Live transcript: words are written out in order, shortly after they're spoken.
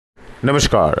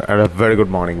Namaskar and a very good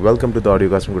morning. Welcome to the audio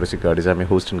cast from Kotak Securities. I'm your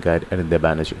host and guide, Anindya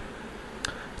Banerjee.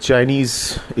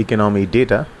 Chinese economy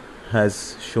data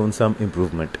has shown some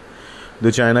improvement.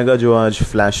 The China का जो आज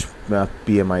flash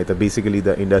PMI था, basically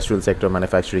the industrial sector,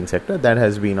 manufacturing sector, that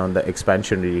has been on the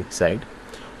expansionary side.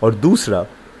 और दूसरा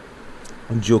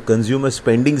जो consumer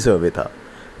spending survey था,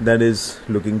 that is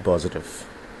looking positive.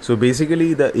 So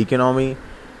basically the economy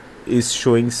is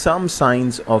showing some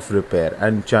signs of repair,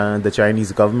 and the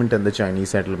Chinese government and the Chinese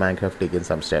central bank have taken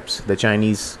some steps. The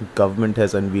Chinese government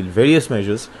has unveiled various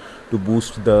measures to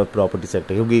boost the property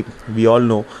sector. We all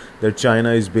know that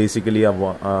China is basically a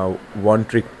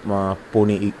one-trick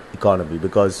pony economy,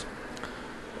 because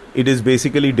it is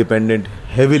basically dependent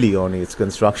heavily on its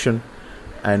construction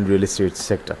and real estate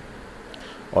sector.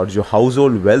 और जो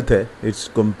household wealth है, it's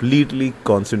completely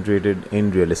concentrated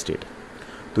in real estate.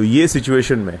 तो ये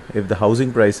situation में if the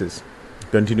housing prices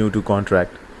continue to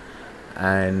contract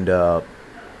and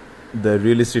the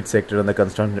real estate sector and the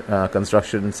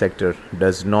construction sector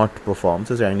does not perform,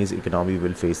 so Chinese economy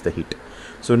will face the heat.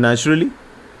 So naturally,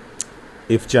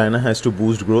 if China has to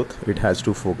boost growth, it has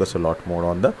to focus a lot more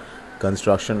on the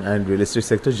construction and real estate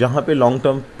sector, जहाँ पे long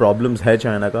term problems है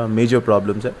China का, major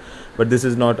problems है, but this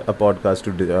is not a podcast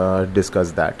to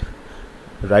discuss that.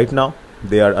 Right now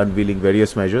they are unveiling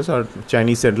various measures, और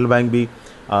Chinese central bank भी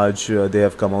आज they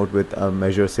have come out with a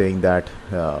measure saying that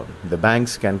the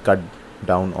banks can cut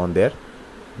down on their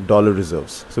dollar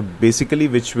reserves, so basically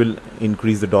which will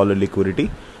increase the dollar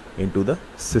liquidity into the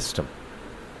system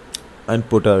and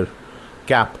put a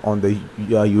cap on the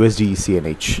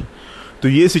USD/CNH. तो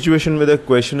ये situation में the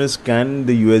question is can the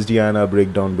USD/INR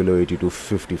break down below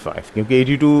 82.55, क्योंकि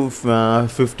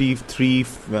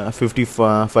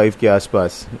 82.53-55 के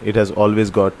आसपास it has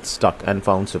always got stuck and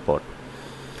found support.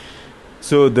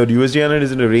 So the USD/INR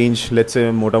is in a range, let's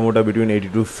say मोटा मोटा between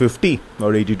 82.50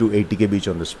 और 82.80 के बीच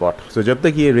ऑन द स्पॉट. सो जब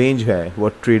तक ये रेंज है,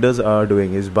 what traders are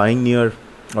doing is buying near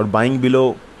और बाइंग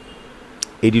बिलो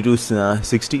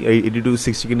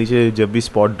 82.60 के नीचे जब भी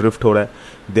स्पॉट ड्रिफ्ट हो रहा है,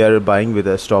 they are buying with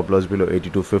a stop loss below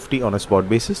 82.50 on a spot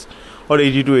basis, और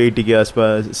 82.80 के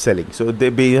आसपास selling. So they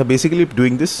basically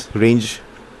doing this range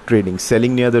trading,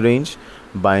 selling near the range,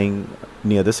 buying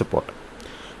near the support.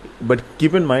 But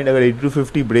keep in mind, अगर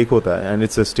 82.50 break होता है and it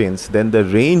sustains, then the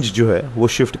range जो है वो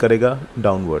shift करेगा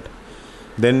downward.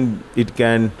 Then it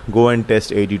can go and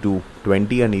test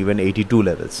 82.20 and even 82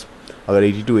 levels. अगर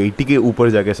 82.80 के ऊपर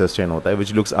जाके सस्टेन होता है,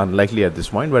 which looks unlikely at this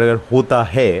point, but अगर होता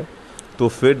है तो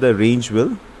फिर the range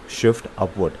will shift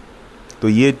upward. तो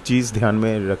ये चीज़ ध्यान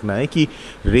में रखना है कि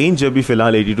रेंज अभी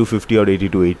फ़िलहाल 82.50 और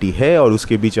 82.80 है, और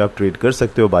उसके बीच आप ट्रेड कर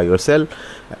सकते हो, बाई और सेल,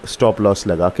 स्टॉप लॉस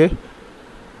लगा के.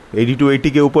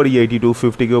 82.80 के ऊपर या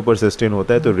 82.50 के ऊपर सस्टेन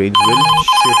होता है तो range will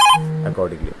shift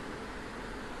accordingly.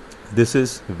 This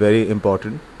is very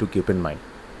important to keep in mind.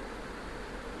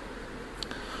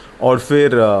 और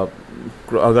फिर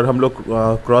अगर हम लोग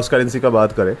क्रॉस करेंसी का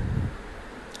बात करें,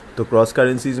 तो क्रॉस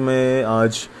करेंसीज में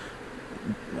आज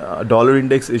dollar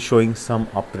index is showing some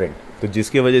up trend, तो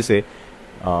जिसकी वजह से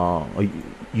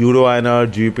यूरो/INR,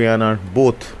 GBP/INR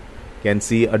both can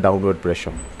see a downward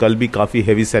pressure. कल भी काफ़ी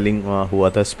हैवी सेलिंग हुआ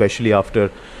था, specially after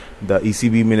the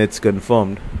ECB minutes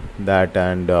confirmed that,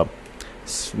 and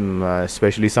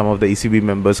specially some of the ECB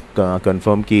members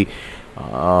confirm कि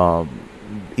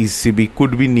ECB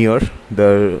could be near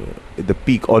the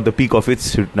peak or the peak of its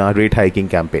rate hiking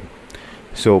campaign.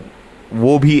 So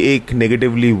वो भी एक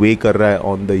negatively weigh कर रहा है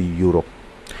on the euro.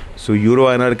 So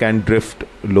euro/INR can drift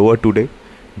lower today.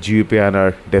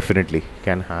 GBP/INR definitely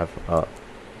can have a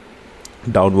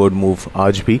downward move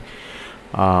आज भी,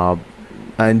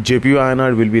 and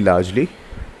JPY/INR will be largely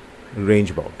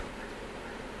range bound.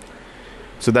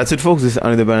 So that's it, folks. This is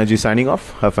Anindya Banerjee signing off.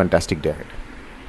 Have a fantastic day ahead.